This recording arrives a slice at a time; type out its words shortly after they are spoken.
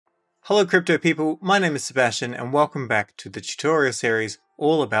Hello crypto people, my name is Sebastian and welcome back to the tutorial series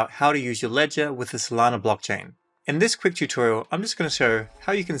all about how to use your ledger with the Solana blockchain. In this quick tutorial, I'm just going to show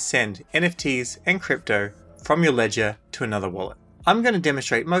how you can send NFTs and crypto from your ledger to another wallet. I'm going to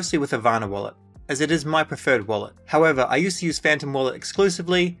demonstrate mostly with Avana wallet, as it is my preferred wallet. However, I used to use Phantom wallet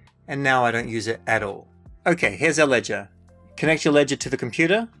exclusively and now I don't use it at all. Okay, here's our ledger. Connect your ledger to the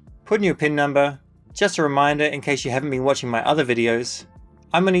computer, put in your PIN number. Just a reminder in case you haven't been watching my other videos,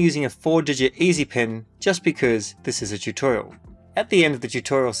 I'm going to be using a 4-digit easy PIN just because this is a tutorial. At the end of the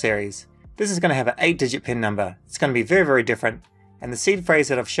tutorial series, this is going to have an 8-digit PIN number. It's going to be very different, and the seed phrase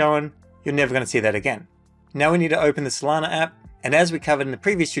that I've shown, you're never going to see that again. Now we need to open the Solana app, and as we covered in the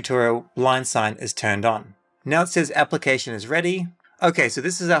previous tutorial, blind sign is turned on. Now it says application is ready. Okay, so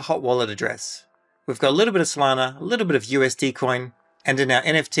this is our hot wallet address. We've got a little bit of Solana, a little bit of USD coin, and in our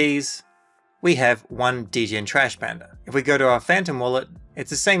NFTs, we have one DGN Trash Panda. If we go to our Phantom wallet, it's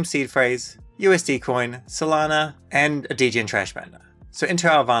the same seed phrase, USD coin, Solana, and a DGN Trash Panda. So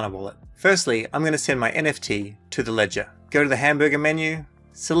into our Avana wallet. Firstly, I'm going to send my NFT to the ledger. Go to the hamburger menu,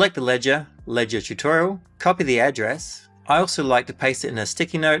 select the ledger, ledger tutorial, copy the address. I also like to paste it in a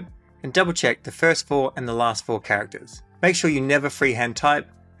sticky note and double check the first 4 and the last 4 characters. Make sure you never freehand type,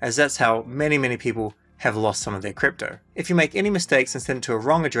 as that's how many people have lost some of their crypto. If you make any mistakes and send it to a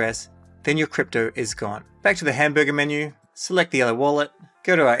wrong address, then your crypto is gone. Back to the hamburger menu, select the other wallet,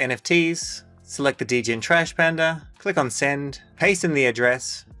 go to our NFTs, select the DGN Trash Panda, click on send, paste in the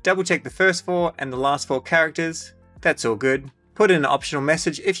address, double check the first 4 and the last 4 characters, that's all good. Put in an optional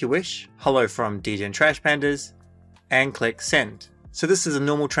message if you wish, hello from DGN Trash Pandas, and click send. So this is a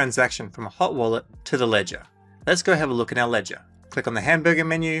normal transaction from a hot wallet to the ledger. Let's go have a look in our ledger. Click on the hamburger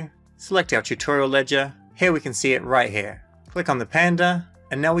menu, select our tutorial ledger, here we can see it right here. Click on the panda,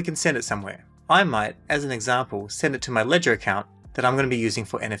 and now we can send it somewhere. I might, as an example, send it to my ledger account that I'm going to be using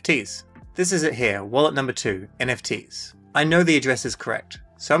for NFTs. This is it here, wallet number 2, NFTs. I know the address is correct,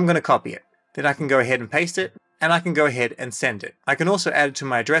 so I'm going to copy it. Then I can go ahead and paste it, and I can go ahead and send it. I can also add it to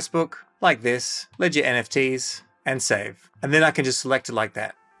my address book, like this, ledger NFTs, and save. And then I can just select it like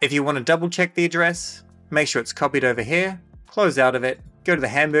that. If you want to double check the address, make sure it's copied over here, close out of it, go to the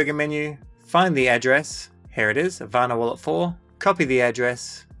hamburger menu, find the address, here it is, Avana wallet 4, copy the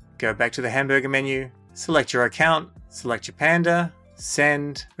address, go back to the hamburger menu, select your account, select your panda,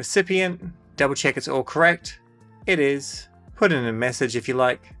 send, recipient, double check it's all correct. It is. Put in a message if you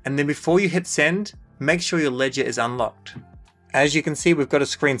like, and then before you hit send, make sure your ledger is unlocked. As you can see, we've got a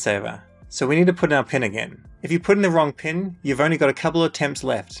screensaver, so we need to put in our PIN again. If you put in the wrong PIN, you've only got a couple of attempts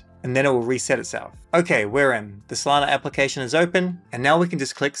left, and then it will reset itself. Okay, we're in. The Solana application is open, and now we can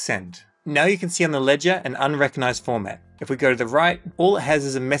just click send. Now you can see on the ledger an unrecognized format. If we go to the right, all it has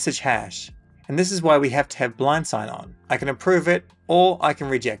is a message hash. And this is why we have to have blind sign on. I can approve it or I can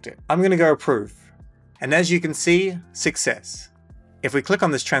reject it. I'm going to go approve. And as you can see, success. If we click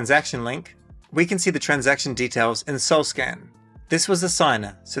on this transaction link, we can see the transaction details in SolScan. This was a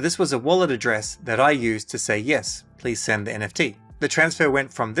signer, so this was a wallet address that I used to say yes, please send the NFT. The transfer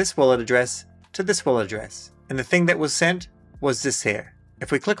went from this wallet address to this wallet address. And the thing that was sent was this here.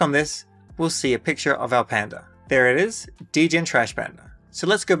 If we click on this, we'll see a picture of our panda. There it is, DGN Trash Panda. So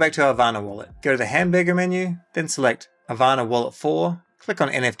let's go back to our Avana wallet. Go to the hamburger menu, then select Avana wallet 4, click on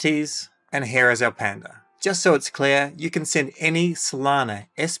NFTs, and here is our panda. Just so it's clear, you can send any Solana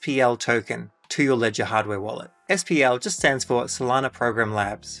SPL token to your Ledger hardware wallet. SPL just stands for Solana Program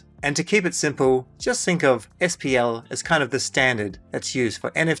Labs. And to keep it simple, just think of SPL as kind of the standard that's used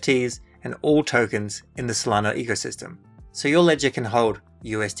for NFTs and all tokens in the Solana ecosystem. So your ledger can hold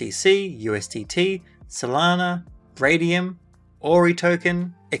USDC, USDT, Solana, Radium, Ori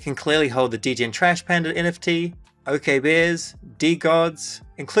token. It can clearly hold the DGN Trash Panda NFT, OK Bears, DGods,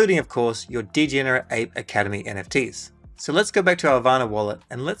 including of course your Degenerate Ape Academy NFTs. So let's go back to our Avana wallet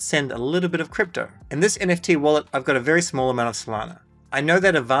and let's send a little bit of crypto. In this NFT wallet, I've got a very small amount of Solana. I know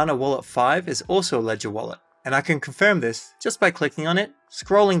that Avana wallet 5 is also a Ledger wallet, and I can confirm this just by clicking on it,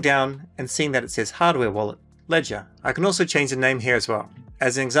 scrolling down and seeing that it says hardware wallet, Ledger. I can also change the name here as well.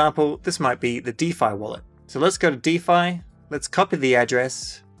 As an example, this might be the DeFi wallet. So let's go to DeFi, let's copy the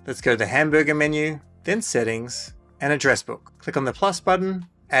address, let's go to the hamburger menu, then settings, and address book. Click on the plus button,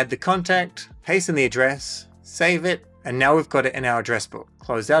 add the contact, paste in the address, save it, and now we've got it in our address book.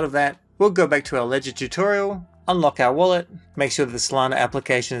 Close out of that, we'll go back to our Ledger tutorial, unlock our wallet, make sure that the Solana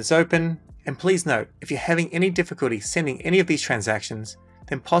application is open, and please note, if you're having any difficulty sending any of these transactions,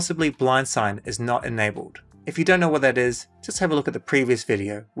 then possibly blind sign is not enabled. If you don't know what that is, just have a look at the previous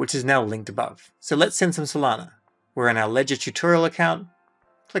video, which is now linked above. So let's send some Solana. We're in our Ledger tutorial account,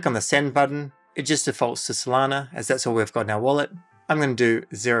 click on the send button, it just defaults to Solana as that's all we've got in our wallet. I'm going to do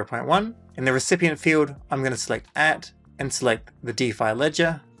 0.1. In the recipient field, I'm going to select at and select the DeFi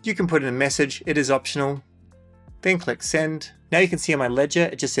ledger. You can put in a message, it is optional. Then click send. Now you can see on my ledger,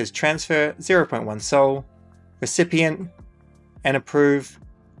 it just says transfer 0.1 Sol, recipient, and approve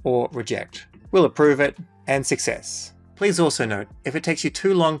or reject. We'll approve it and success. Please also note, if it takes you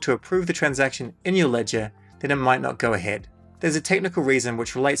too long to approve the transaction in your ledger, then it might not go ahead. There's a technical reason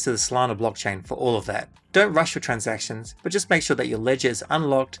which relates to the Solana blockchain for all of that. Don't rush your transactions, but just make sure that your ledger is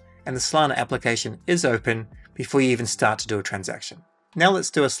unlocked and the Solana application is open before you even start to do a transaction. Now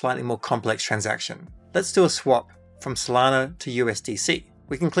let's do a slightly more complex transaction. Let's do a swap from Solana to USDC.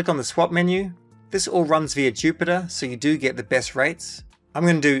 We can click on the swap menu. This all runs via Jupiter, so you do get the best rates. I'm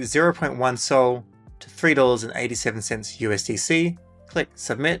going to do 0.1 Sol to $3.87 USDC. Click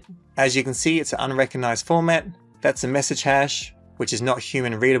submit. As you can see, it's an unrecognized format. That's a message hash, which is not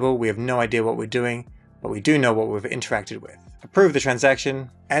human readable. We have no idea what we're doing, but we do know what we've interacted with. Approve the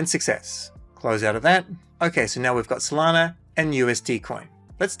transaction and success. Close out of that. Okay, so now we've got Solana and USD coin.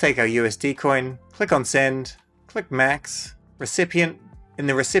 Let's take our USD coin, click on send, click max, recipient. In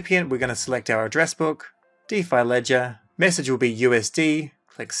the recipient, we're going to select our address book, DeFi ledger, message will be USD,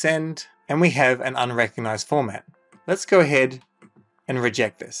 click send, and we have an unrecognized format. Let's go ahead and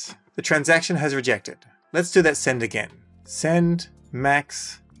reject this. The transaction has rejected. Let's do that send again. Send,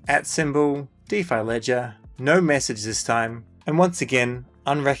 max, @ symbol, DeFi ledger, no message this time, and once again,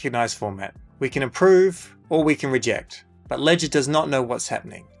 unrecognized format. We can approve or we can reject, but Ledger does not know what's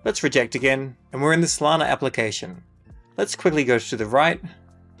happening. Let's reject again, and we're in the Solana application. Let's quickly go to the right,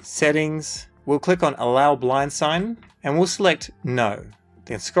 settings, we'll click on allow blind sign, and we'll select no.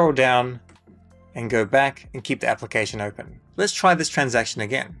 Then scroll down and go back and keep the application open. Let's try this transaction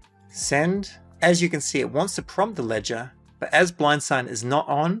again. Send. As you can see, it wants to prompt the ledger, but as blind sign is not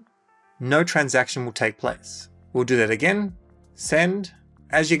on, no transaction will take place. We'll do that again. Send.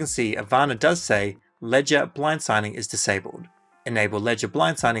 As you can see, Avana does say ledger blind signing is disabled. Enable ledger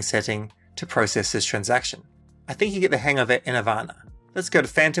blind signing setting to process this transaction. I think you get the hang of it in Avana. Let's go to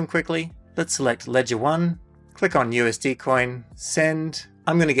Phantom quickly. Let's select ledger 1, click on USD coin, send.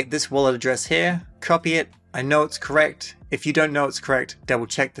 I'm going to get this wallet address here, copy it. I know it's correct. If you don't know it's correct, double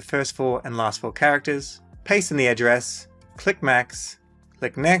check the first 4 and last 4 characters. Paste in the address, click max,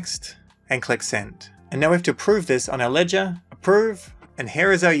 click next, and click send. And now we have to approve this on our ledger. Approve, and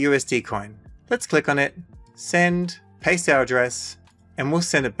here is our USD coin. Let's click on it, send, paste our address, and we'll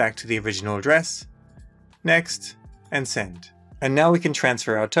send it back to the original address. Next, and send. And now we can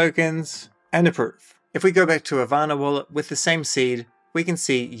transfer our tokens and approve. If we go back to Avana wallet with the same seed, we can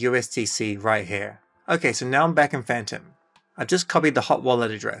see USDC right here. Okay, so now I'm back in Phantom. I've just copied the hot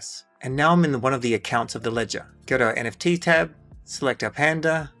wallet address, and now I'm in one of the accounts of the ledger. Go to our NFT tab, select our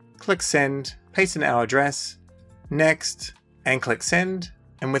panda, click send, paste in our address, next, and click send.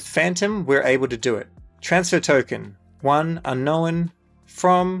 And with Phantom, we're able to do it. Transfer token, 1 unknown,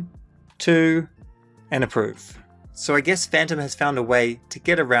 from, to, and approve. So I guess Phantom has found a way to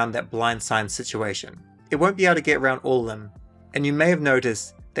get around that blind sign situation. It won't be able to get around all of them, and you may have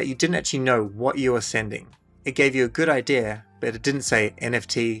noticed that you didn't actually know what you were sending. It gave you a good idea, but it didn't say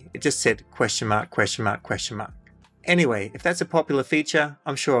NFT, it just said question mark, question mark, question mark. Anyway, if that's a popular feature,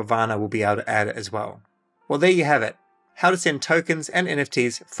 I'm sure Avana will be able to add it as well. Well, there you have it. How to send tokens and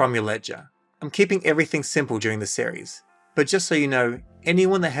NFTs from your ledger. I'm keeping everything simple during the series, but just so you know,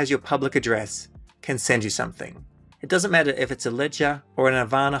 anyone that has your public address can send you something. It doesn't matter if it's a ledger or an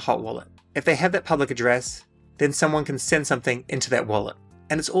Avana hot wallet. If they have that public address, then someone can send something into that wallet.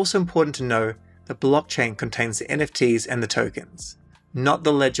 And it's also important to know the blockchain contains the NFTs and the tokens, not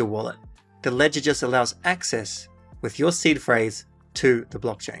the ledger wallet. The ledger just allows access with your seed phrase to the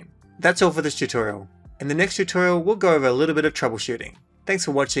blockchain. That's all for this tutorial. In the next tutorial, we'll go over a little bit of troubleshooting. Thanks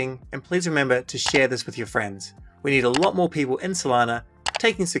for watching, and please remember to share this with your friends. We need a lot more people in Solana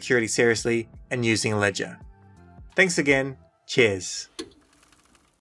taking security seriously and using a ledger. Thanks again. Cheers.